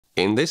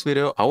In this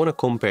video, I want to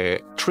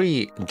compare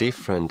 3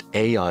 different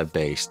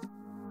AI-based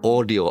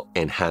audio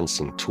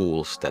enhancing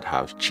tools that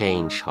have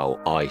changed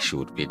how I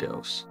shoot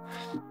videos.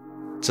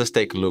 Just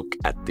take a look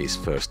at this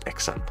first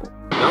example.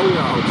 Now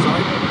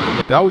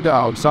we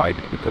are outside.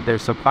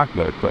 There's a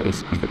blackbird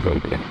place in the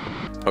road.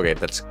 Okay,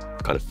 that's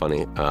kind of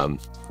funny.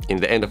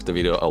 In the end of the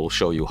video, I will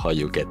show you how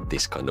you get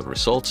this kind of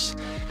results.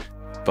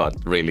 But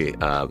really,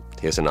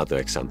 here's another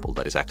example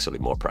that is actually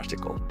more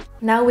practical.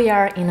 Now we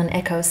are in an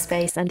echo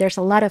space and there's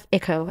a lot of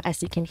echo,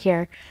 as you can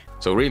hear.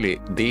 So really,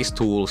 these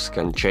tools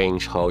can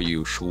change how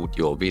you shoot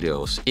your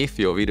videos if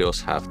your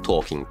videos have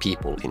talking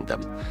people in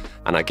them.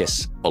 And I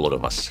guess a lot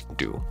of us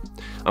do.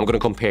 I'm going to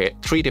compare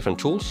 3 different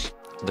tools.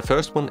 The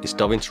first one is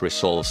Davinci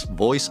Resolve's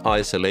voice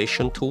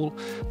isolation tool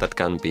that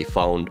can be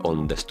found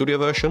on the studio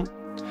version.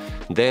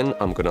 Then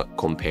I'm gonna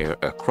compare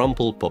a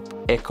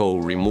CrumplePop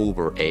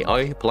EchoRemover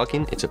AI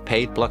plugin. It's a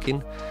paid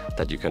plugin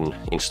that you can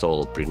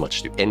install pretty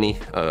much to any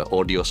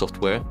audio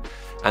software.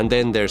 And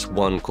then there's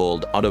one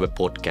called Adobe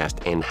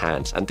Podcast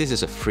Enhance, and this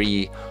is a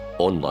free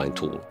online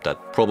tool that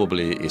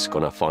probably is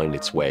gonna find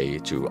its way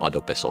to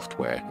Adobe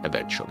software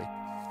eventually.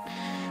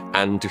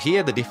 And to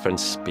hear the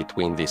difference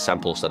between the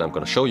samples that I'm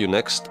going to show you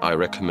next, I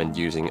recommend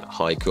using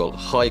high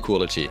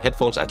quality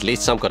headphones, at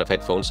least some kind of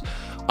headphones.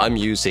 I'm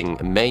using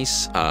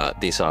Meze.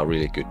 These are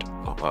really good,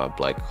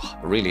 like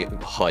really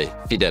high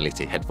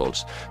fidelity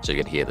headphones, so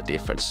you can hear the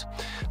difference.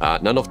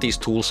 None of these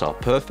tools are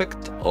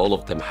perfect. All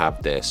of them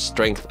have their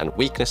strengths and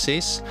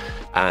weaknesses.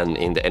 And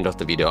in the end of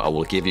the video, I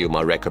will give you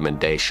my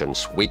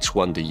recommendations, which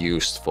one to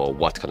use for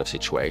what kind of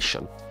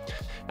situation.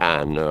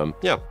 And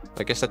yeah,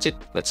 I guess that's it.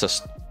 Let's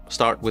just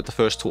start with the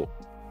first tool.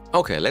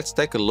 Okay, let's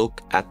take a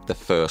look at the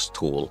first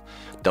tool,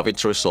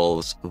 Davinci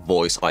Resolve's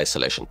voice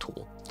isolation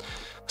tool.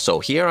 So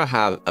here I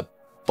have a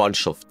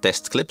bunch of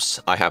test clips.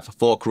 I have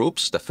 4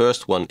 groups. The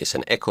first one is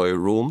an echoey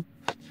room.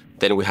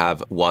 Then we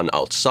have one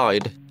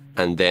outside,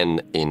 and then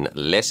in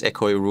less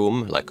echoey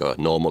room, like a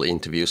normal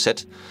interview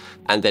set.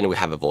 And then we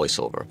have a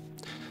voiceover.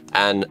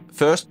 And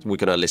first we're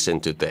gonna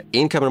listen to the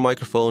in-camera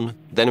microphone.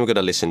 Then we're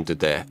gonna listen to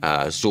the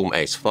Zoom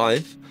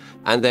H5.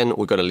 And then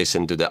we're gonna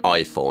listen to the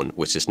iPhone,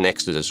 which is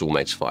next to the Zoom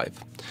H5.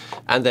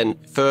 And then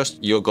first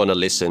you're gonna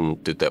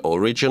listen to the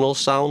original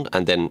sound,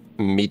 and then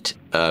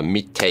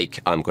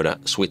mid-take I'm gonna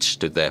switch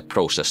to the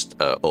processed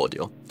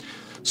audio.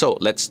 So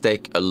let's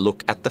take a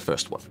look at the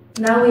first one.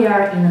 Now we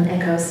are in an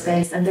echo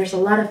space and there's a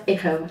lot of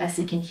echo, as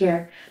you can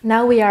hear.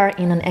 Now we are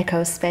in an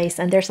echo space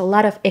and there's a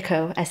lot of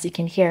echo, as you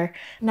can hear.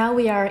 Now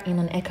we are in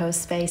an echo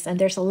space and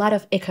there's a lot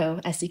of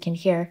echo, as you can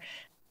hear.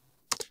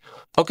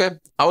 Okay,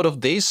 out of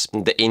this,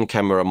 the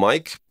in-camera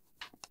mic,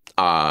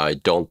 I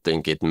don't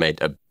think it made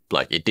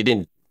it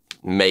didn't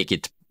make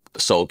it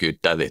so good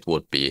that it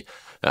would be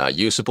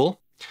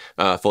usable.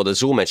 For the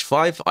Zoom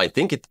H5, I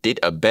think it did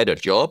a better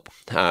job.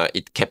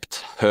 It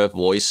kept her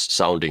voice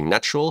sounding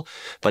natural,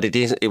 but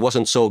it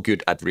wasn't so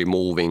good at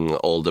removing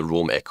all the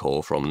room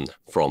echo from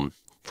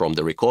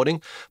the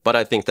recording. But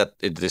I think that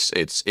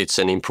it's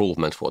an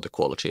improvement for the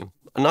quality.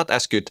 Not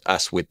as good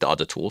as with the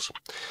other tools.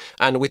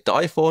 And with the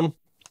iPhone,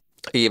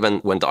 even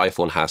when the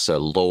iPhone has a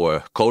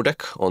lower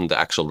codec on the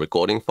actual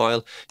recording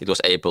file, it was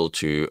able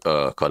to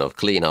kind of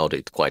clean out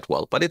it quite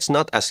well. But it's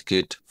not as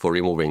good for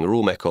removing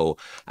room echo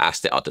as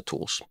the other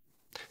tools.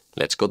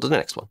 Let's go to the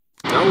next one.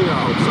 Now we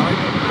are outside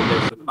and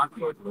there's a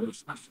background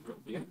noise, as you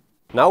can hear.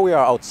 Now we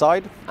are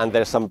outside and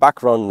there's some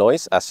background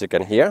noise, as you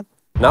can hear.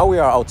 Now we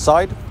are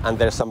outside and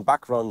there's some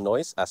background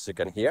noise, as you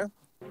can hear.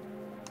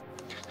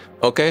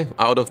 Okay,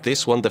 out of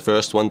this one, the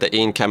first one, the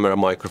in-camera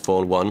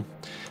microphone one,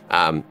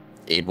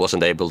 it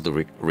wasn't able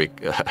to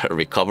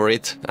recover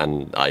it,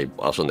 and I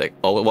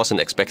wasn't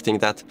expecting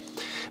that.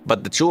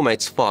 But the Zoom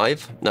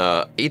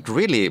H5, it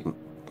really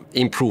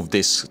improved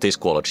this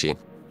quality.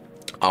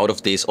 Out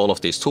of all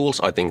of these tools,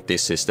 I think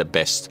this is the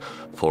best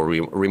for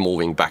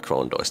removing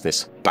background noise,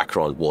 this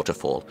background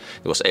waterfall.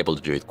 It was able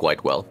to do it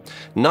quite well.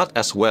 Not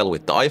as well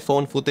with the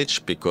iPhone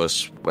footage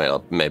because,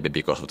 well, maybe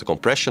because of the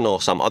compression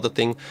or some other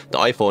thing. The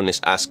iPhone is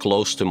as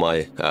close to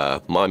my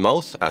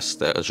mouth as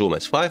the Zoom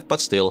H5, but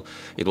still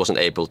it wasn't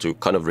able to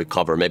kind of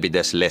recover. Maybe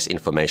there's less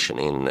information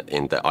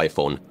in the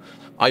iPhone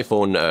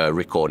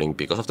recording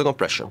because of the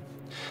compression.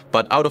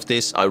 But out of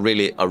this, I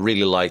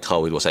really liked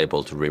how it was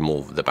able to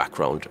remove the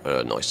background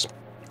noise.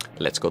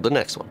 Let's go to the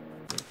next one.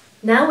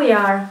 Now we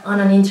are on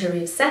an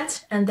interview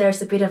set and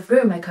there's a bit of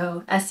room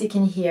echo, as you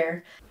can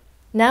hear.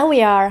 Now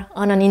we are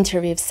on an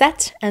interview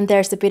set and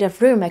there's a bit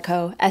of room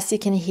echo, as you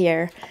can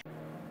hear.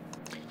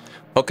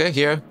 Okay,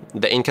 here,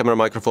 the in-camera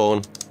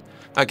microphone,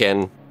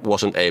 again,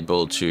 wasn't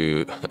able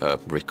to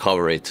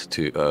recover it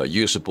to a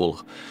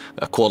usable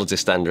quality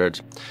standard.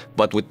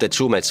 But with the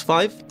Zoom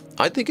H5,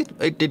 I think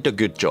it did a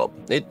good job.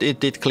 It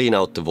did clean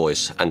out the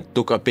voice and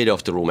took a bit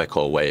of the room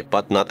echo away,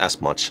 but not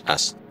as much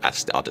as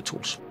the other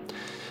tools.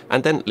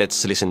 And then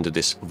let's listen to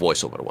this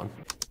voiceover one.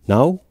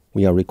 Now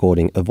we are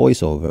recording a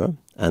voiceover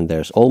and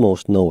there's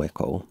almost no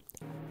echo.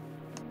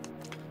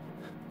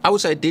 I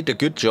would say it did a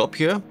good job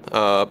here,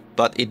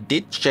 but it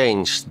did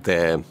change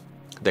the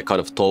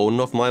kind of tone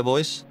of my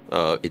voice.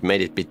 It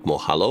made it a bit more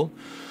hollow.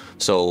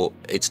 so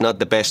it's not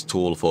the best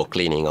tool for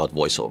cleaning out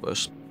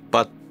voiceovers.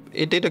 But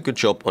it did a good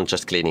job on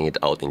just cleaning it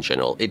out in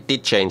general. It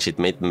did change, it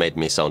made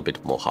me sound a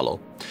bit more hollow.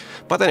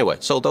 But anyway,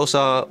 so those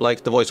are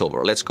like the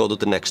voiceover. Let's go to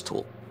the next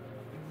tool.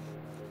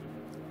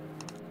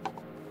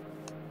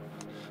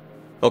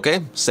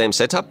 Okay, same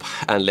setup,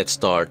 and let's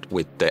start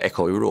with the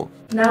echoey room.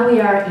 Now we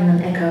are in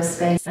an echo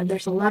space and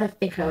there's a lot of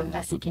echo,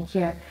 as you can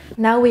hear.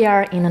 Now we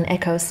are in an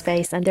echo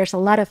space and there's a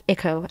lot of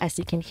echo, as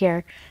you can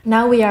hear.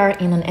 Now we are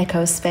in an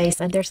echo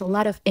space and there's a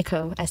lot of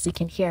echo, as you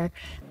can hear.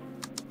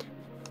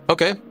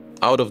 Okay,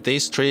 out of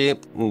these three,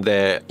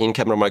 the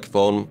in-camera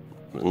microphone,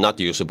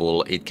 not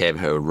usable, it gave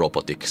her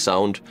robotic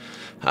sound.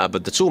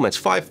 But the Zoom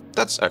H5,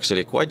 that's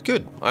actually quite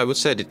good. I would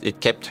say it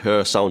kept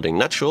her sounding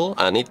natural,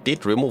 and it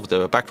did remove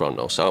the background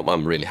noise, so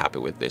I'm really happy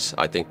with this.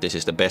 I think this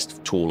is the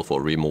best tool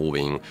for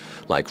removing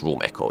like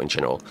room echo in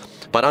general.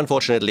 But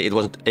unfortunately, it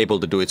wasn't able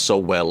to do it so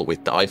well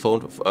with the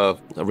iPhone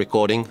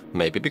recording,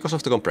 maybe because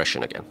of the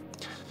compression again.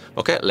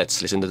 Okay,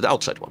 let's listen to the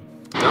outside one.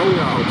 Now we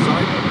are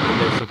outside and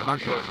there's some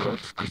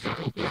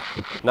background noise.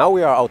 Now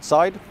we are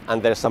outside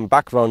and there's some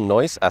background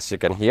noise, as you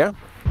can hear.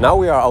 Now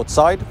we are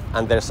outside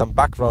and there's some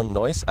background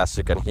noise, as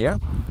you can hear.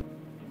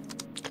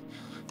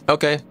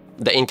 Okay,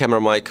 the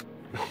in-camera mic,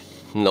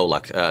 no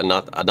luck,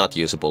 not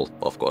usable,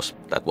 of course.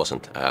 That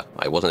wasn't,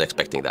 I wasn't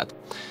expecting that.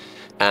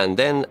 And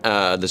then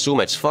the Zoom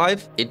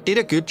H5, it did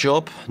a good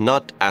job,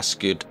 not as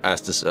good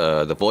as this,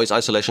 the voice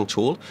isolation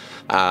tool,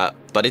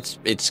 but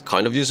it's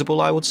kind of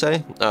usable, I would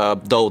say.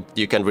 Though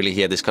you can really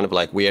hear this kind of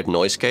like weird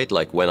noise gate,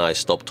 like when I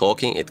stop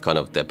talking, it kind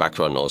of the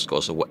background noise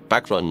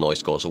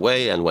goes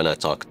away, and when I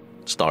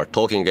start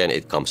talking again,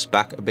 it comes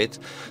back a bit.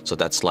 So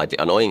that's slightly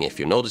annoying if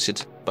you notice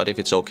it, but if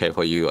it's okay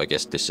for you, I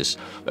guess this is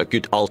a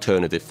good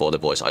alternative for the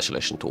voice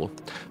isolation tool.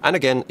 And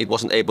again, it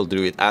wasn't able to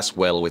do it as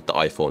well with the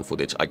iPhone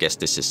footage. I guess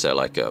this is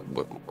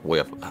we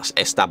have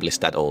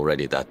established that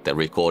already, that the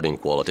recording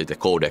quality, the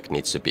codec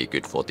needs to be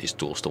good for these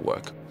tools to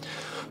work.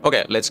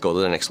 Okay, let's go to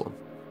the next one.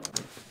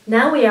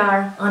 Now we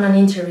are on an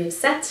interview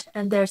set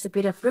and there's a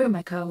bit of room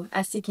echo,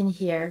 as you can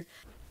hear.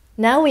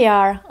 Now we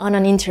are on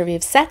an interview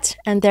set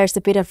and there's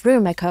a bit of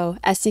room echo,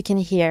 as you can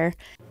hear.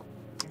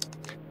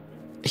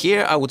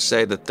 Here I would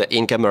say that the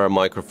in-camera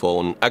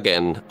microphone,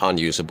 again,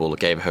 unusable,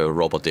 gave her a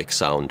robotic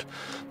sound.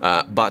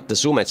 But the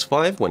Zoom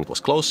H5, when it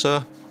was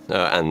closer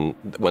and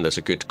when there's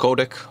a good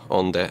codec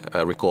on the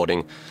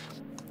recording,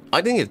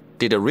 I think it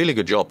did a really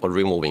good job on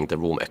removing the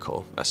room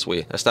echo, as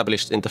we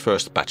established in the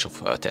first batch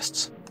of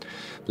tests.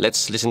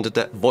 Let's listen to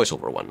the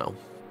voiceover one now.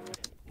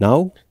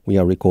 Now we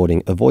are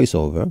recording a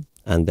voiceover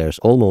and there's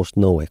almost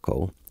no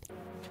echo.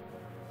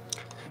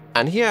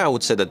 And here I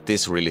would say that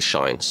this really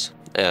shines.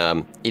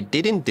 It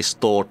didn't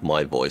distort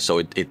my voice, so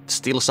it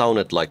still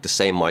sounded like the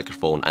same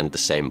microphone and the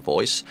same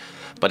voice,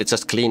 but it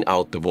just cleaned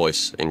out the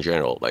voice in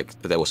general. Like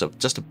there was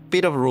just a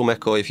bit of room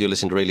echo if you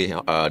listened really,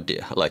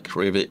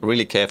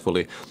 really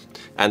carefully,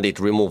 and it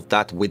removed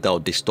that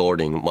without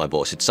distorting my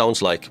voice. It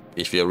sounds like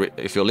if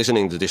you're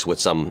listening to this with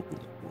some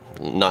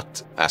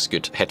not as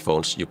good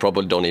headphones, you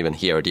probably don't even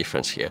hear a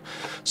difference here.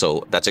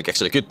 So that's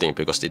actually a good thing,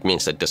 because it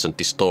means that it doesn't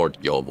distort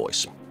your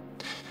voice.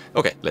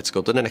 Okay, let's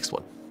go to the next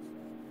one.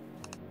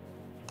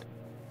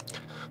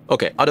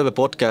 Okay, Adobe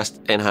Podcast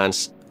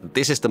Enhance.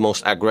 This is the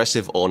most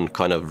aggressive on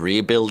kind of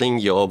rebuilding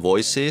your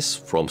voices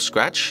from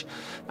scratch,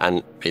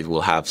 and it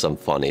will have some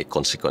funny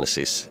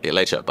consequences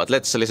later. But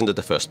let's listen to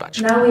the first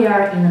batch. Now we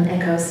are in an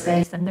echo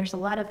space and there's a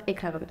lot of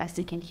echo, as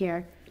you can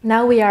hear.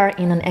 Now we are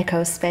in an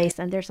echo space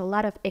and there's a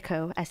lot of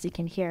echo, as you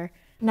can hear.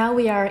 Now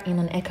we are in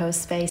an echo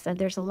space and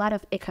there's a lot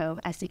of echo,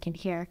 as you can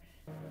hear.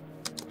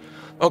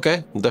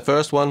 Okay, the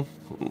first one,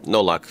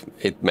 no luck.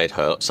 It made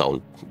her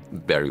sound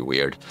very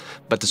weird.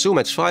 But the Zoom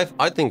H5,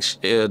 I think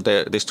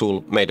this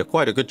tool made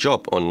quite a good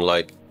job on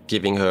like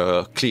giving her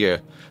a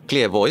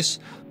clear voice,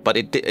 but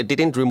it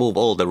didn't remove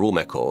all the room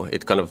echo.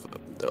 It kind of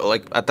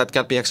like that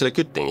can be actually a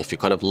good thing if you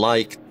kind of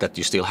like that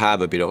you still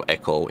have a bit of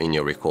echo in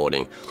your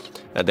recording.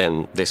 And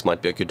then this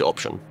might be a good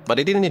option. But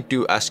it didn't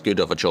do as good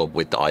of a job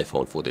with the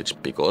iPhone footage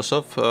because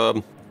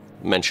of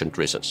mentioned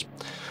reasons.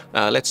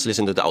 Let's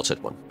listen to the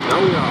outside one.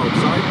 Now we are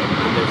outside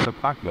and there's a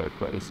background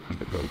noise in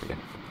the building.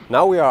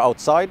 Now we are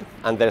outside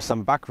and there's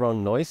some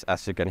background noise,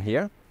 as you can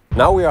hear.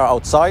 Now we are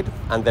outside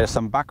and there's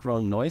some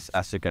background noise,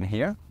 as you can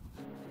hear.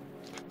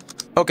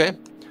 Okay.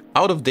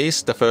 Out of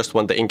this, the first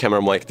one, the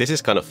in-camera mic, this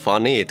is kind of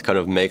funny. It kind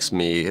of makes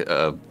me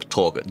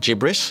talk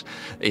gibberish.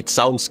 It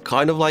sounds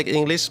kind of like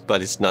English,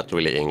 but it's not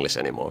really English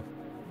anymore.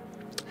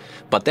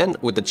 But then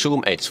with the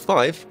Zoom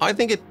H5, I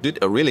think it did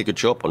a really good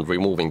job on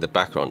removing the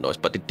background noise,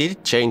 but it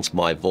did change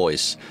my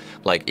voice.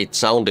 Like it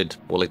sounded,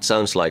 well, it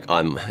sounds like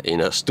I'm in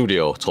a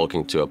studio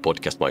talking to a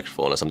podcast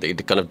microphone or something.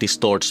 It kind of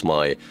distorts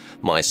my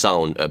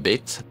sound a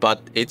bit,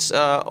 but it's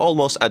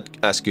almost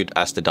as good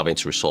as the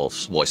Davinci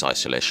Resolve's voice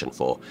isolation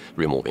for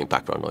removing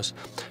background noise.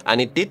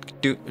 And it did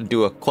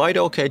do a quite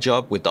okay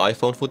job with the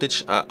iPhone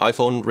footage,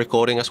 iPhone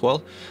recording as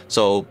well.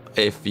 So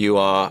if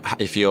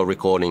you're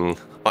recording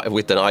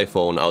with an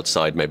iPhone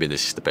outside, maybe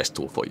this is the best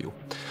tool for you.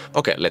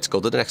 Okay, let's go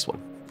to the next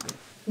one.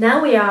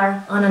 Now we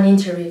are on an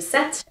interview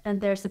set,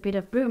 and there's a bit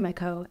of room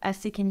echo,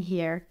 as you can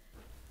hear.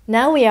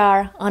 Now we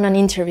are on an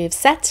interview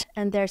set,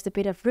 and there's a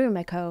bit of room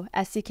echo,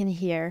 as you can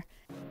hear.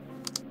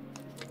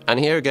 And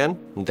here again,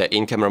 the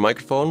in-camera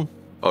microphone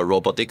or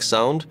robotic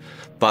sound,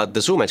 but the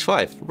Zoom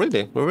H5,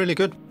 really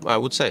good, I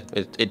would say.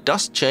 It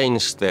does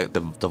change the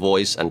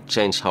voice and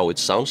change how it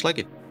sounds like.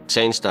 It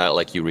changed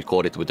like you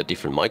record it with a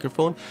different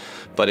microphone,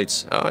 but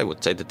it's I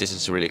would say that this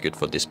is really good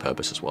for this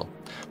purpose as well.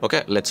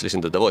 Okay, let's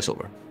listen to the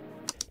voiceover.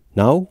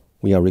 Now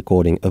we are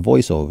recording a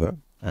voiceover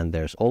and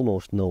there's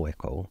almost no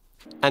echo.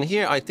 And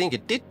here I think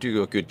it did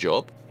do a good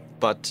job,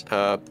 but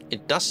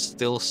it does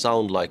still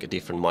sound like a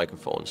different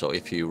microphone. So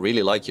if you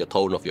really like your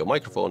tone of your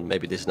microphone,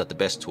 maybe this is not the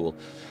best tool.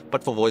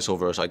 But for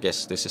voiceovers, I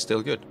guess this is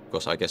still good,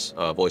 because I guess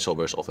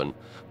voiceovers often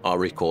are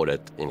recorded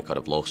in kind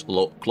of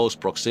close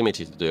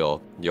proximity to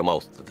your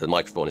mouth. The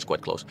microphone is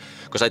quite close.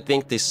 Because I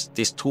think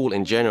this tool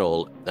in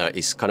general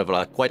is kind of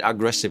like quite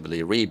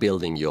aggressively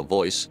rebuilding your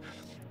voice.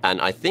 And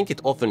I think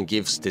it often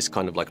gives this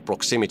kind of like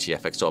proximity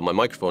effect. So my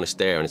microphone is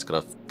there and it's kind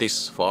of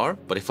this far,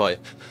 but if I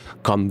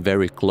come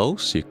very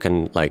close, you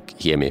can like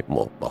hear me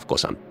more. Of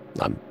course, I'm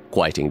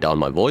quieting down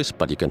my voice,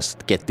 but you can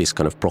get this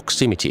kind of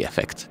proximity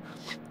effect.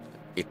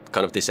 It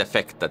kind of this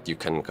effect that you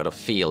can kind of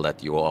feel that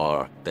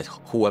that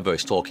whoever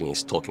is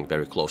talking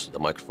very close to the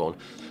microphone.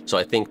 So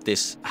I think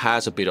this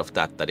has a bit of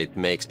that it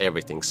makes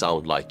everything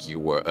sound like you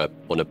were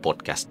on a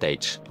podcast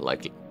stage,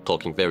 like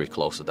talking very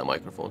close to the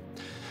microphone.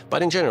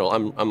 But in general,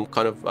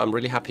 I'm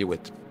really happy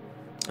with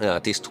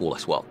this tool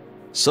as well.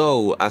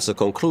 So as a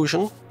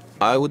conclusion,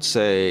 I would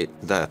say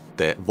that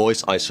the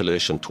voice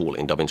isolation tool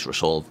in Davinci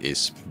Resolve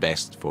is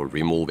best for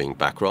removing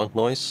background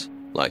noise,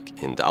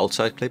 like in the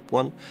outside clip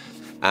one.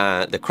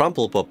 The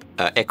CrumplePop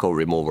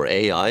EchoRemover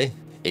AI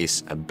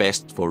is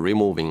best for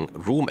removing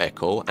room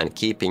echo and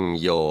keeping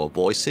your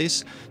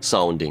voices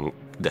sounding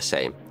the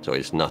same. So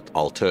it's not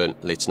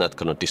it's not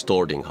kind of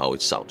distorting how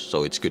it sounds.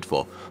 So it's good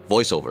for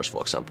voiceovers,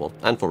 for example,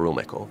 and for room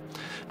echo.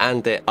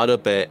 And the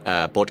Adobe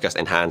Podcast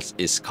Enhance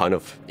is kind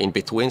of in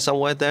between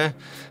somewhere there,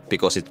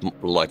 because it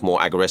like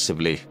more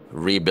aggressively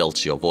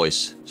rebuilds your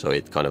voice. So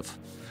it kind of,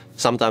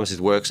 sometimes it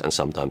works and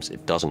sometimes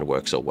it doesn't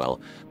work so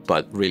well,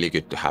 but really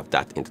good to have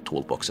that in the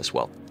toolbox as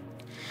well.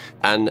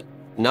 And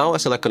now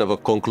as a kind of a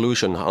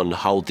conclusion on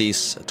how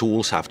these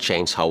tools have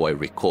changed how I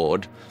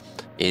record,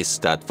 is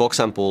that, for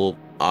example,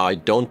 I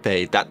don't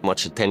pay that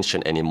much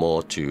attention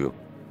anymore to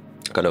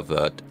kind of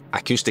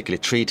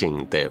acoustically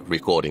treating the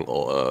recording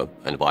or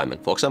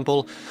environment. For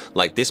example,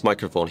 like this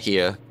microphone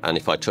here, and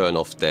if I turn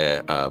off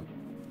the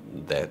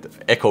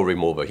echo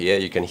remover here,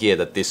 you can hear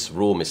that this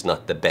room is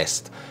not the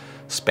best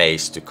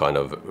space to kind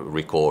of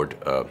record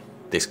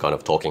this kind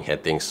of talking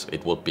head things.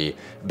 It would be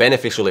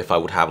beneficial if I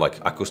would have like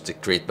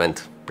acoustic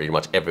treatment pretty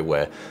much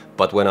everywhere.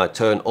 But when I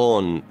turn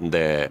on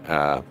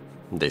the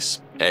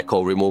this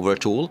echo remover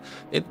tool,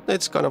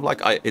 it's kind of like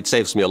it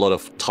saves me a lot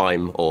of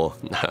time or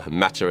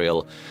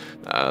material.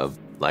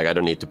 Like I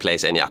don't need to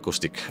place any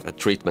acoustic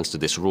treatments to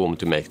this room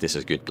to make this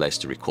a good place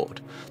to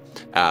record.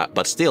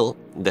 But still,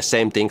 the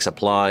same things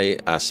apply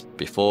as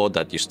before,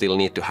 that you still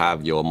need to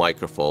have your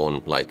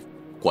microphone like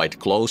quite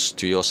close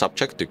to your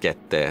subject to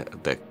get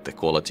the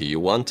quality you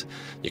want.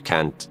 You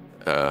can't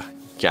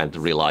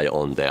rely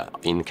on the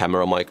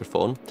in-camera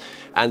microphone.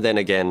 And then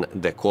again,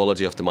 the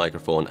quality of the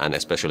microphone and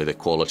especially the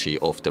quality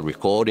of the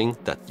recording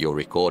that your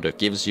recorder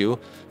gives you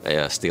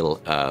still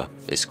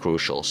is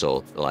crucial.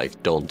 So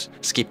like don't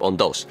skip on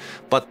those.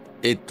 But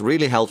it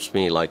really helps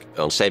me like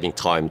on saving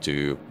time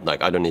to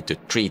like I don't need to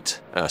treat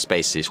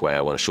spaces where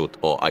I want to shoot,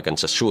 or I can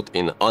just shoot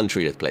in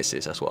untreated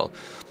places as well.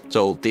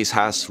 So this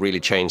has really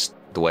changed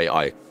the way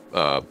I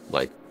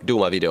like do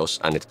my videos,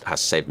 and it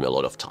has saved me a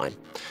lot of time.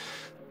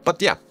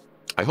 But yeah,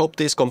 I hope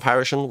this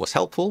comparison was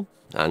helpful,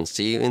 and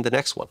see you in the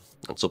next one.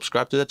 And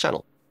subscribe to the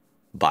channel.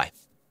 Bye.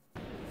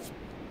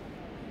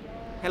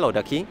 Hello,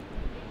 Ducky.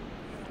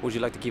 Would you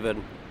like to give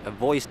a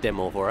voice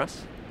demo for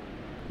us?